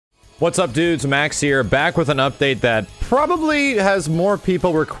What's up, dudes? Max here, back with an update that probably has more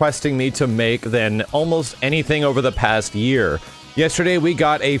people requesting me to make than almost anything over the past year. Yesterday, we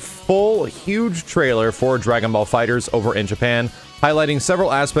got a full, huge trailer for Dragon Ball FIGHTERZ over in Japan, highlighting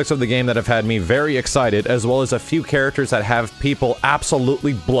several aspects of the game that have had me very excited, as well as a few characters that have people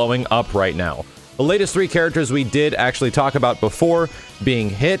absolutely blowing up right now. The latest three characters we did actually talk about before,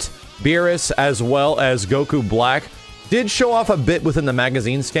 being Hit, Beerus, as well as Goku Black, did show off a bit within the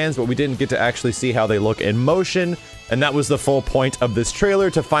magazine scans, but we didn't get to actually see how they look in motion, and that was the full point of this trailer,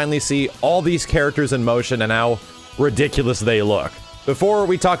 to finally see all these characters in motion and how ridiculous they look. Before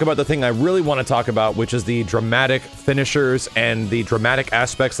we talk about the thing I really want to talk about, which is the dramatic finishers and the dramatic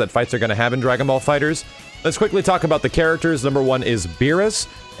aspects that fights are going to have in Dragon Ball FIGHTERZ, let's quickly talk about the characters. Number one is Beerus.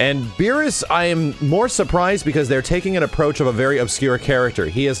 And Beerus, I am more surprised because they're taking an approach of a very obscure character.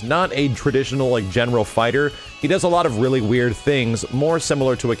 He is not a traditional, like, general fighter. He does a lot of really weird things, more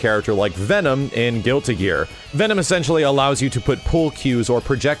similar to a character like Venom in Guilty Gear. Venom essentially allows you to put pull cues or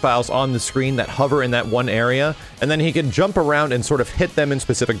projectiles on the screen that hover in that one area, and then he can jump around and sort of hit them in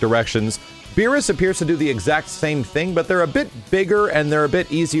specific directions. Beerus appears to do the exact same thing, but they're a bit bigger and they're a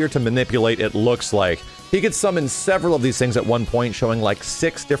bit easier to manipulate, it looks like. He could summon several of these things at one point, showing like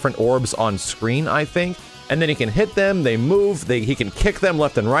 6 different orbs on screen, I think. And then he can hit them, they move, he can kick them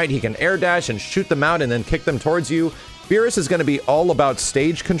left and right, he can air dash and shoot them out and then kick them towards you. Beerus is going to be all about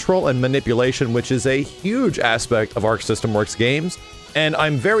stage control and manipulation, which is a huge aspect of Arc System Works games. And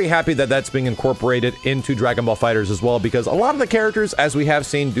I'm very happy that that's being incorporated into Dragon Ball FIGHTERZ as well, because a lot of the characters, as we have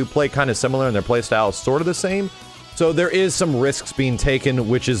seen, do play kind of similar and their playstyle is sort of the same. So there is some risks being taken,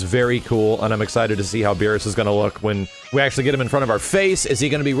 which is very cool, and I'm excited to see how Beerus is going to look when we actually get him in front of our face. Is he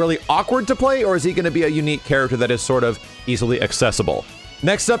going to be really awkward to play, or is he going to be a unique character that is sort of easily accessible?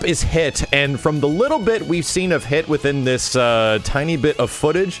 Next up is Hit, and from the little bit we've seen of Hit within this tiny bit of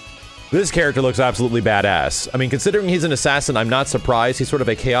footage, this character looks absolutely badass. I mean, considering he's an assassin, I'm not surprised. He's sort of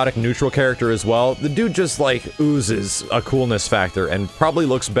a chaotic neutral character as well. The dude just, like, oozes a coolness factor, and probably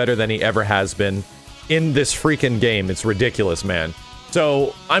looks better than he ever has been in this freaking game. It's ridiculous, man.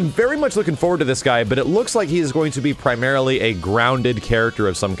 So I'm very much looking forward to this guy, but it looks like he is going to be primarily a grounded character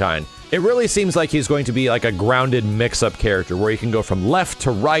of some kind. It really seems like he's going to be like a grounded mix-up character where you can go from left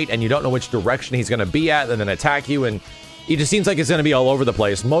to right and you don't know which direction he's going to be at and then attack you, and he just seems like he's going to be all over the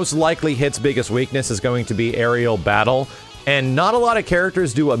place. Most likely Hit's biggest weakness is going to be aerial battle, and not a lot of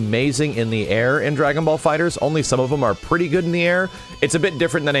characters do amazing in the air in Dragon Ball FIGHTERZ. Only some of them are pretty good in the air. It's a bit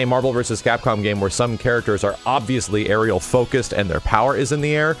different than a Marvel vs. Capcom game where some characters are obviously aerial focused and their power is in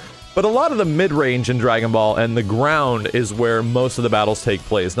the air. But a lot of the mid-range in Dragon Ball and the ground is where most of the battles take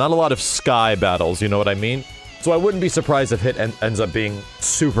place. Not a lot of sky battles, you know what I mean? So I wouldn't be surprised if Hit ends up being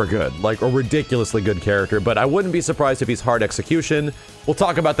super good, like a ridiculously good character, but I wouldn't be surprised if he's hard execution. We'll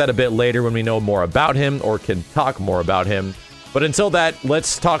talk about that a bit later when we know more about him, or can talk more about him. But until that,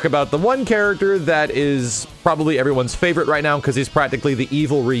 let's talk about the one character that is probably everyone's favorite right now, because he's practically the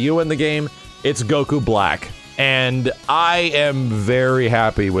evil Ryu in the game. It's Goku Black. And I am very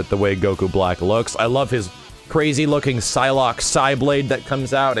happy with the way Goku Black looks. I love his crazy-looking Psylocke Psyblade that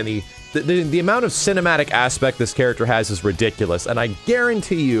comes out, and the amount of cinematic aspect this character has is ridiculous, and I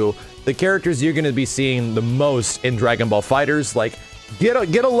guarantee you the characters you're going to be seeing the most in Dragon Ball FIGHTERZ, like, get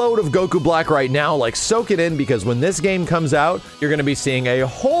a load of Goku Black right now, like, soak it in, because when this game comes out, you're going to be seeing a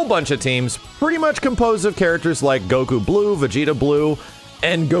whole bunch of teams pretty much composed of characters like Goku Blue, Vegeta Blue,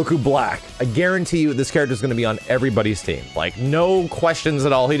 and Goku Black. I guarantee you this character is going to be on everybody's team. Like, no questions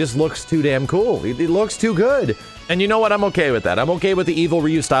at all. He just looks too damn cool. He looks too good. And you know what? I'm okay with that. I'm okay with the evil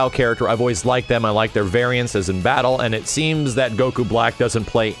Ryu style character. I've always liked them. I like their variances in battle, and it seems that Goku Black doesn't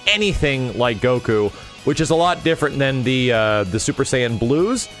play anything like Goku, which is a lot different than the Super Saiyan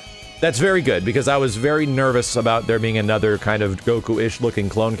Blues. That's very good, because I was very nervous about there being another kind of Goku-ish looking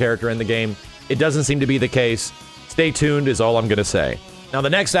clone character in the game. It doesn't seem to be the case. Stay tuned is all I'm going to say. Now, the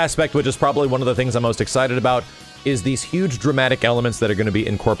next aspect, which is probably one of the things I'm most excited about, is these huge dramatic elements that are going to be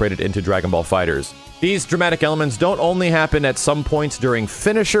incorporated into Dragon Ball FIGHTERZ. These dramatic elements don't only happen at some points during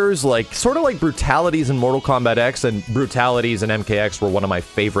finishers, like sort of like brutalities in Mortal Kombat X, and brutalities in MKX were one of my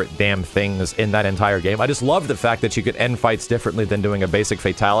favorite damn things in that entire game. I just love the fact that you could end fights differently than doing a basic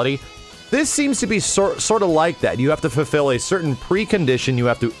fatality. This seems to be sort of like that. You have to fulfill a certain precondition, you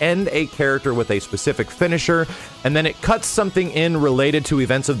have to end a character with a specific finisher, and then it cuts something in related to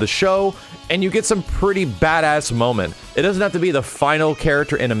events of the show, and you get some pretty badass moment. It doesn't have to be the final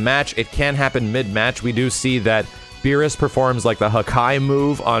character in a match, it can happen mid-match. We do see that Beerus performs like the Hakai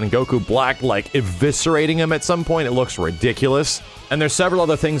move on Goku Black, like eviscerating him at some point. It looks ridiculous. And there's several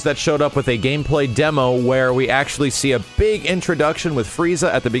other things that showed up with a gameplay demo where we actually see a big introduction with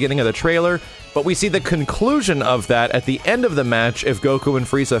Frieza at the beginning of the trailer, but we see the conclusion of that at the end of the match if Goku and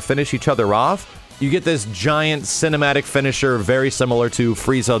Frieza finish each other off. You get this giant cinematic finisher very similar to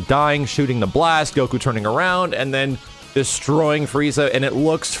Frieza dying, shooting the blast, Goku turning around, and then destroying Frieza, and it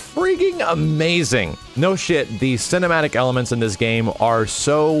looks freaking amazing. No shit, the cinematic elements in this game are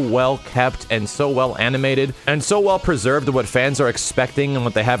so well kept and so well animated and so well preserved to what fans are expecting and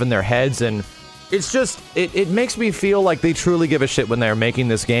what they have in their heads, and it's just, it makes me feel like they truly give a shit when they're making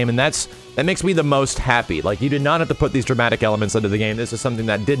this game, and that makes me the most happy. Like, you did not have to put these dramatic elements into the game. This is something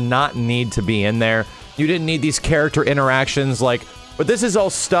that did not need to be in there. You didn't need these character interactions, like, but this is all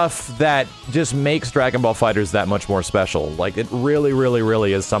stuff that just makes Dragon Ball FighterZ that much more special. Like, it really, really,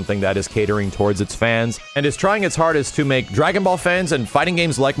 really is something that is catering towards its fans and is trying its hardest to make Dragon Ball fans and fighting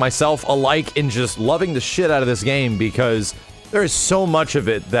games like myself alike in just loving the shit out of this game, because there is so much of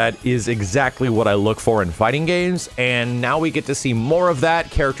it that is exactly what I look for in fighting games, and now we get to see more of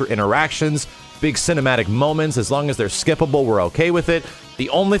that, character interactions, big cinematic moments. As long as they're skippable, we're okay with it. The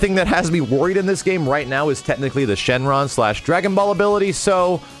only thing that has me worried in this game right now is technically the Shenron/Dragon Ball ability,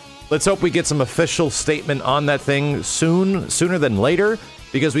 so let's hope we get some official statement on that thing sooner than later,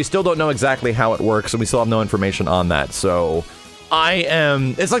 because we still don't know exactly how it works, and we still have no information on that, so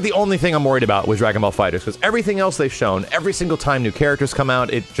it's like the only thing I'm worried about with Dragon Ball FighterZ, because everything else they've shown, every single time new characters come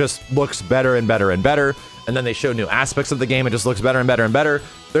out, it just looks better and better and better, and then they show new aspects of the game, it just looks better and better and better.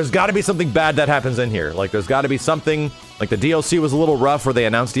 There's got to be something bad that happens in here. Like, there's got to be something, like the DLC was a little rough where they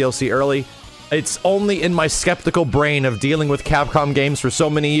announced DLC early. It's only in my skeptical brain of dealing with Capcom games for so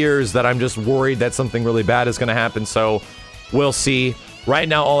many years that I'm just worried that something really bad is going to happen, so we'll see. Right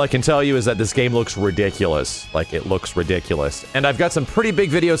now, all I can tell you is that this game looks ridiculous. Like, it looks ridiculous. And I've got some pretty big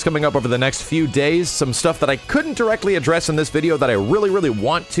videos coming up over the next few days. Some stuff that I couldn't directly address in this video that I really, really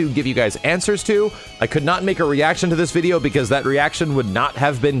want to give you guys answers to. I could not make a reaction to this video because that reaction would not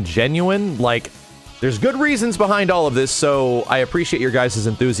have been genuine. Like, there's good reasons behind all of this, so I appreciate your guys'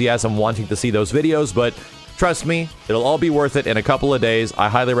 enthusiasm wanting to see those videos, but trust me, it'll all be worth it in a couple of days. I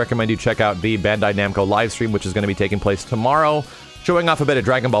highly recommend you check out the Bandai Namco livestream, which is going to be taking place tomorrow, showing off a bit of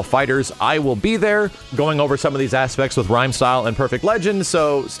Dragon Ball FighterZ. I will be there going over some of these aspects with Rhyme Style and Perfect Legend,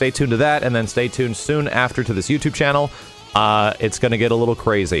 so stay tuned to that, and then stay tuned soon after to this YouTube channel. It's gonna get a little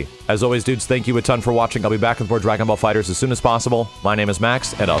crazy. As always, dudes, thank you a ton for watching. I'll be back with more Dragon Ball FighterZ as soon as possible. My name is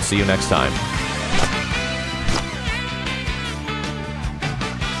Max, and I'll see you next time.